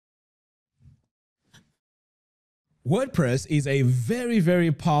WordPress is a very,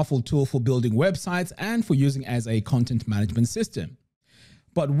 very powerful tool for building websites and for using as a content management system.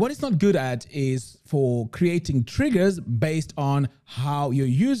 But what it's not good at is for creating triggers based on how your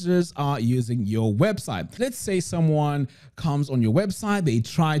users are using your website. Let's say someone comes on your website, they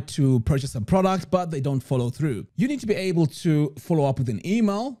try to purchase a product, but they don't follow through. You need to be able to follow up with an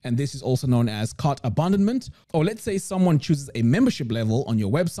email, and this is also known as cart abandonment. Or let's say someone chooses a membership level on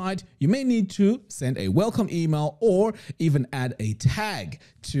your website, you may need to send a welcome email or even add a tag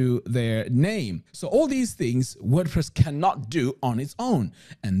to their name. So all these things WordPress cannot do on its own.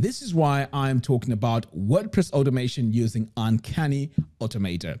 And this is why I'm talking about WordPress automation using Uncanny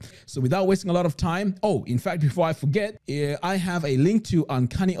Automator. So without wasting a lot of time, in fact, before I forget, I have a link to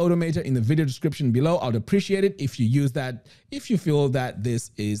Uncanny Automator in the video description below. I'd appreciate it if you use that, if you feel that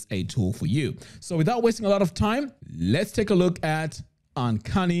this is a tool for you. So without wasting a lot of time, let's take a look at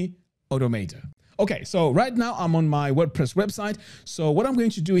Uncanny Automator. Okay, so right now I'm on my WordPress website. So what I'm going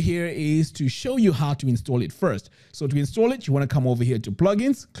to do here is to show you how to install it first. So to install it, you want to come over here to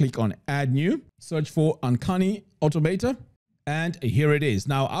plugins, click on add new, search for Uncanny Automator, and here it is.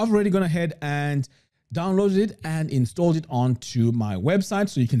 Now I've already gone ahead and downloaded it and installed it onto my website.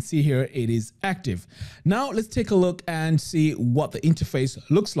 So you can see here it is active. Now let's take a look and see what the interface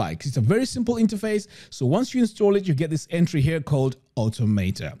looks like. It's a very simple interface. So once you install it, you get this entry here called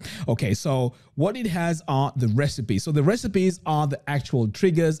Automator. Okay, so what it has are the recipes. So the recipes are the actual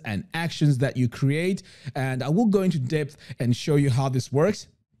triggers and actions that you create. And I will go into depth and show you how this works.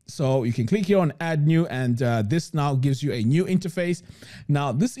 So you can click here on add new, and this now gives you a new interface.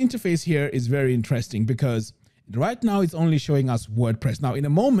 Now this interface here is very interesting because right now it's only showing us WordPress. Now in a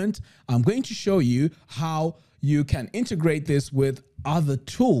moment, I'm going to show you how you can integrate this with other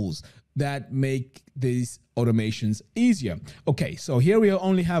tools that make these automations easier. Okay, so here we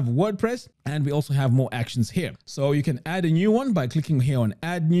only have WordPress, and we also have more actions here. So you can add a new one by clicking here on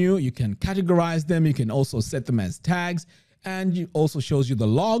add new. You can categorize them. You can also set them as tags. And it also shows you the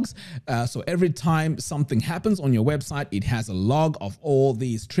logs. So every time something happens on your website, it has a log of all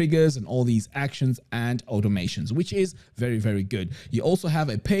these triggers and all these actions and automations, which is very, very good. You also have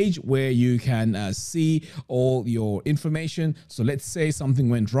a page where you can see all your information. So let's say something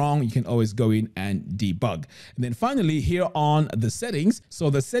went wrong, you can always go in and debug. And then finally here on the settings. So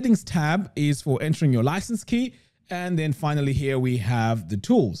the settings tab is for entering your license key. And then finally here we have the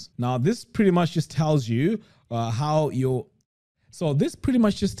tools. Now this pretty much just tells you So this pretty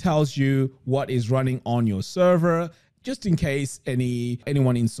much just tells you what is running on your server, just in case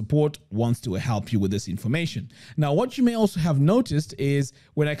anyone in support wants to help you with this information. Now, what you may also have noticed is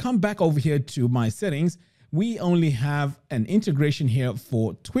when I come back over here to my settings, we only have an integration here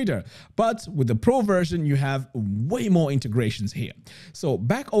for Twitter, but with the Pro version, you have way more integrations here. So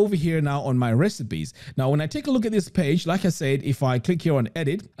back over here now on my recipes. Now, when I take a look at this page, like I said, if I click here on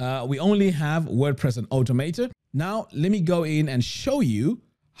edit, we only have WordPress and Automator. Now, let me go in and show you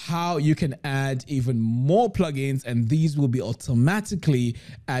how you can add even more plugins, and these will be automatically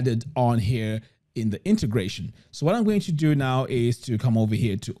added on here in the integration. So what I'm going to do now is to come over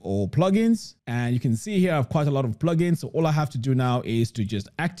here to all plugins, and you can see here I have quite a lot of plugins. So all I have to do now is to just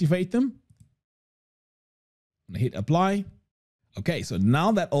activate them. I'm gonna hit apply. Okay, so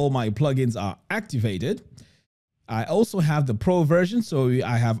now that all my plugins are activated, I also have the Pro version. So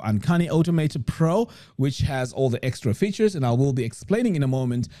I have Uncanny Automator Pro, which has all the extra features. And I will be explaining in a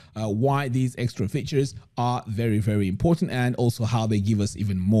moment why these extra features are very, very important, and also how they give us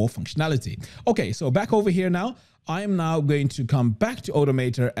even more functionality. Okay, so back over here now. I am now going to come back to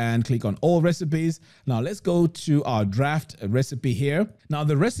Automator and click on all recipes. Now let's go to our draft recipe here. Now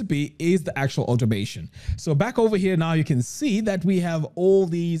the recipe is the actual automation. So back over here now, you can see that we have all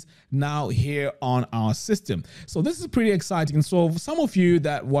these now here on our system. So this is pretty exciting. So for some of you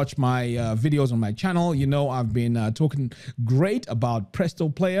that watch my videos on my channel, you know I've been talking great about Presto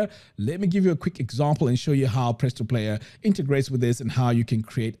Player. Let me give you a quick example and show you how Presto Player integrates with this and how you can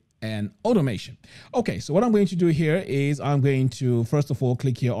create and automation. Okay, so what I'm going to do here is I'm going to first of all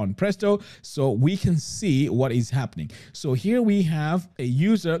click here on Presto so we can see what is happening. So here we have a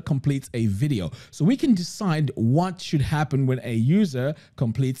user completes a video. So we can decide what should happen when a user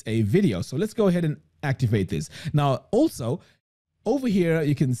completes a video. So let's go ahead and activate this. Now also, over here,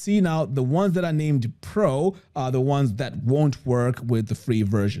 you can see now the ones that are named Pro are the ones that won't work with the free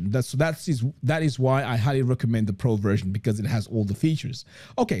version. That is why I highly recommend the Pro version, because it has all the features.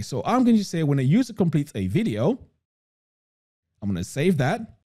 Okay, so I'm going to say when a user completes a video, I'm going to save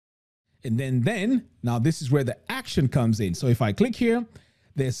that. And then now this is where the action comes in. So if I click here,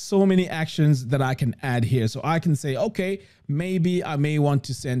 there's so many actions that I can add here. So I can say, okay, maybe I may want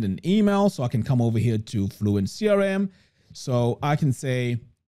to send an email. So I can come over here to Fluent CRM. So I can say,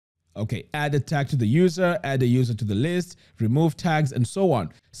 okay, add a tag to the user, add a user to the list, remove tags, and so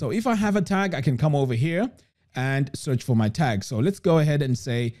on. So if I have a tag, I can come over here and search for my tag. So let's go ahead and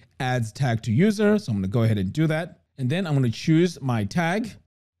say adds tag to user. So I'm going to go ahead and do that. And then I'm going to choose my tag.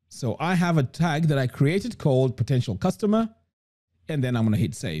 So I have a tag that I created called potential customer, and then I'm going to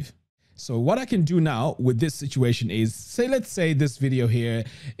hit save. So what I can do now with this situation is let's say this video here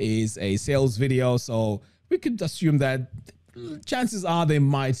is a sales video. So we could assume that chances are they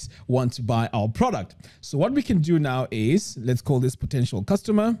might want to buy our product. So what we can do now is let's call this potential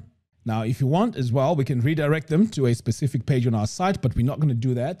customer. Now, if you want as well, we can redirect them to a specific page on our site, but we're not going to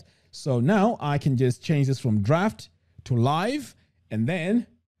do that. So now I can just change this from draft to live, and then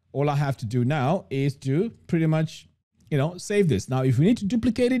all I have to do now is to pretty much, save this. Now, if you need to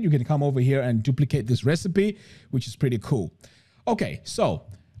duplicate it, you can come over here and duplicate this recipe, which is pretty cool. Okay, so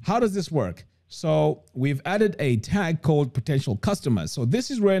how does this work? So we've added a tag called potential customers. So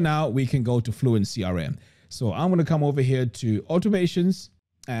this is where now we can go to Fluent CRM. So I'm going to come over here to automations,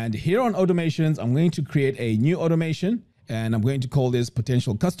 and here on automations, I'm going to create a new automation, and I'm going to call this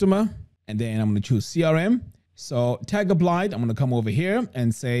potential customer, and then I'm going to choose CRM. So tag applied, I'm going to come over here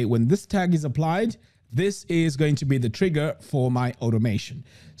and say when this tag is applied, this is going to be the trigger for my automation.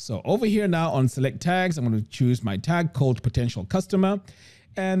 So over here now on select tags, I'm going to choose my tag called potential customer,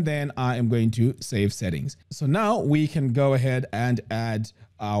 and then I am going to save settings. So now we can go ahead and add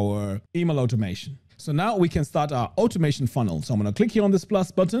our email automation. So now we can start our automation funnel. So I'm going to click here on this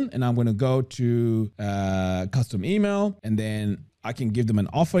plus button, and I'm going to go to custom email, and then I can give them an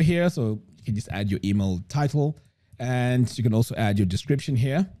offer here. So you can just add your email title, and you can also add your description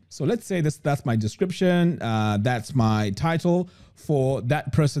here. So let's say that's my description. That's my title for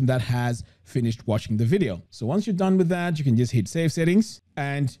that person that has finished watching the video. So once you're done with that, you can just hit save settings,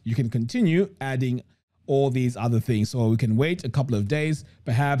 and you can continue adding all these other things. So we can wait a couple of days,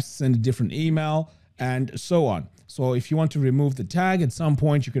 perhaps send a different email, and so on. So if you want to remove the tag at some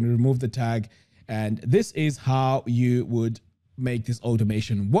point, you can remove the tag. And this is how you would make this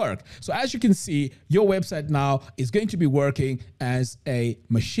automation work. So as you can see, your website now is going to be working as a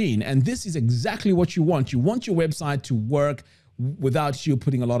machine. And this is exactly what you want. You want your website to work without you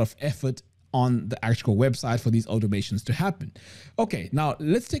putting a lot of effort on the actual website for these automations to happen. Okay, now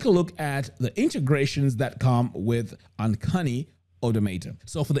let's take a look at the integrations that come with Uncanny Automator.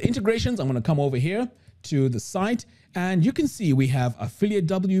 So for the integrations, I'm going to come over here to the site, and you can see we have Affiliate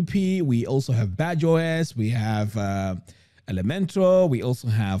WP, we also have BadgeOS, we have Elementor, we also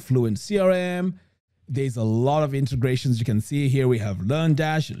have Fluent CRM. There's a lot of integrations. You can see here we have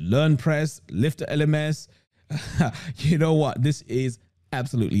LearnDash, LearnPress, Lifter LMS. You know what? This is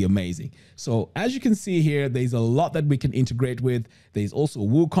absolutely amazing. So as you can see here, there's a lot that we can integrate with. There's also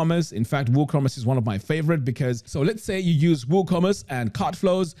WooCommerce. In fact, WooCommerce is one of my favorite because, so let's say you use WooCommerce and cart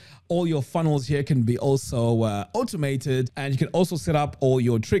flows, all your funnels here can be also automated, and you can also set up all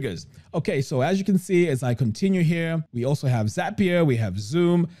your triggers. Okay, so as you can see, as I continue here, we also have Zapier, we have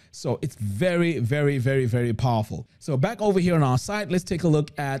Zoom. So it's very, very, very, very powerful. So back over here on our site, let's take a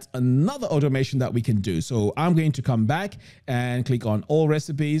look at another automation that we can do. So I'm going to come back and click on all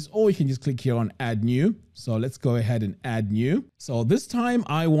recipes, or you can just click here on add new. So let's go ahead and add new. So this time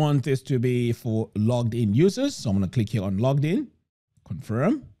I want this to be for logged in users. So I'm going to click here on logged in,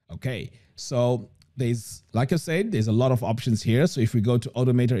 confirm. Okay, so there's, like I said, there's a lot of options here. So if we go to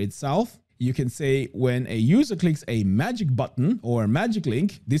Automator itself, you can say when a user clicks a magic button or a magic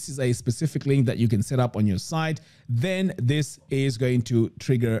link, this is a specific link that you can set up on your site, then this is going to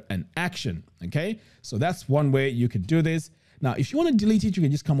trigger an action. Okay, so that's one way you could do this. Now, if you want to delete it, you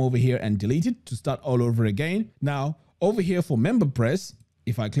can just come over here and delete it to start all over again. Now, over here for MemberPress,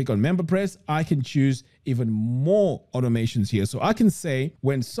 if I click on MemberPress, I can choose even more automations here. So I can say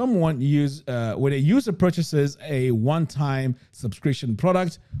when when a user purchases a one-time subscription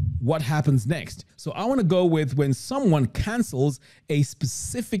product, what happens next? So I want to go with when someone cancels a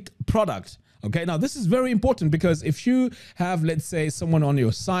specific product. Okay, now this is very important because if you have, let's say, someone on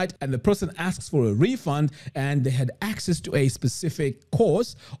your site and the person asks for a refund and they had access to a specific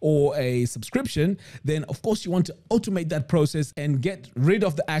course or a subscription, then of course you want to automate that process and get rid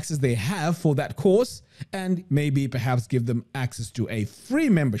of the access they have for that course and maybe perhaps give them access to a free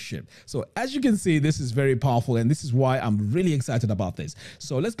membership. So as you can see, this is very powerful, and this is why I'm really excited about this.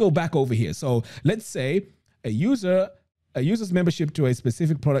 So let's go back over here. So let's say a user's membership to a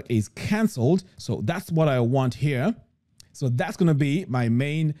specific product is canceled. So that's what I want here. So that's going to be my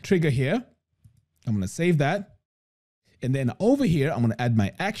main trigger here. I'm going to save that. And then over here, I'm going to add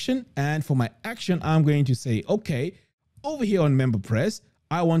my action. And for my action, I'm going to say, okay, over here on MemberPress,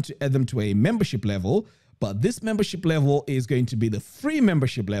 I want to add them to a membership level. But this membership level is going to be the free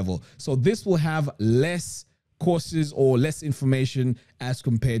membership level. So this will have less courses or less information as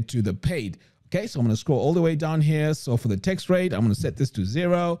compared to the paid. Okay, so I'm going to scroll all the way down here. So for the text rate, I'm going to set this to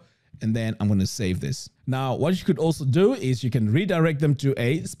 0. And then I'm going to save this. Now, what you could also do is you can redirect them to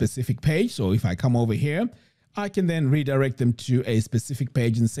a specific page. So if I come over here, I can then redirect them to a specific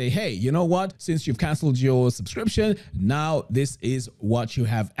page and say, hey, you know what? Since you've canceled your subscription, now this is what you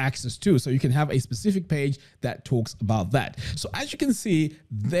have access to. So you can have a specific page that talks about that. So as you can see,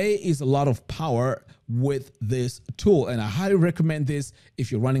 there is a lot of power with this tool. And I highly recommend this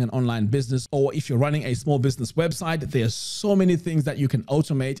if you're running an online business or if you're running a small business website. There's so many things that you can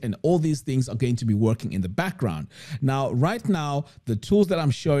automate, and all these things are going to be working in the background. Now, right now, the tools that I'm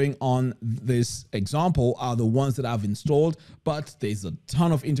showing on this example are the ones that I've installed, but there's a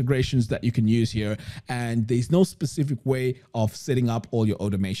ton of integrations that you can use here, and there's no specific way of setting up all your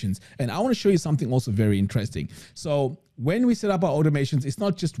automations. And I want to show you something also very interesting. So when we set up our automations, it's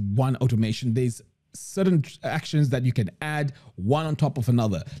not just one automation. There's certain actions that you can add one on top of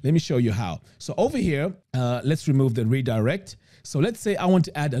another. Let me show you how. So over here, let's remove the redirect. So let's say I want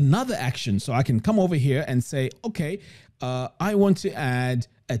to add another action. So I can come over here and say, okay, I want to add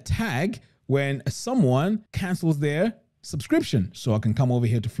a tag when someone cancels their subscription. So I can come over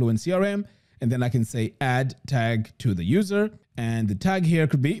here to Fluent CRM, and then I can say add tag to the user. And the tag here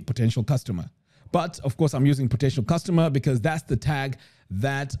could be potential customer. But of course, I'm using potential customer because that's the tag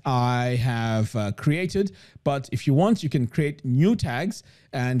that I have created. But if you want, you can create new tags.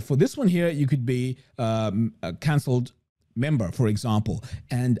 And for this one here, you could be a canceled member, for example.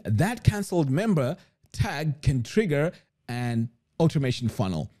 And that canceled member tag can trigger an automation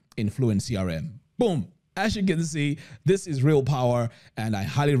funnel in Fluent CRM. Boom. As you can see, this is real power, and I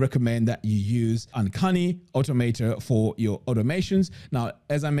highly recommend that you use Uncanny Automator for your automations. Now,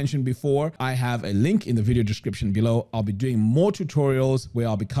 as I mentioned before, I have a link in the video description below. I'll be doing more tutorials where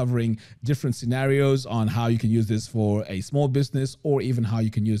I'll be covering different scenarios on how you can use this for a small business, or even how you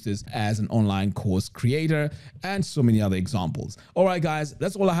can use this as an online course creator, and so many other examples. All right, guys,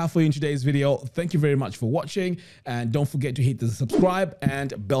 that's all I have for you in today's video. Thank you very much for watching, and don't forget to hit the subscribe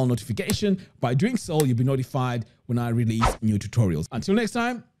and bell notification. By doing so, you'll be notified when I release new tutorials. Until next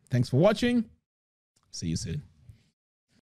time, thanks for watching. See you soon.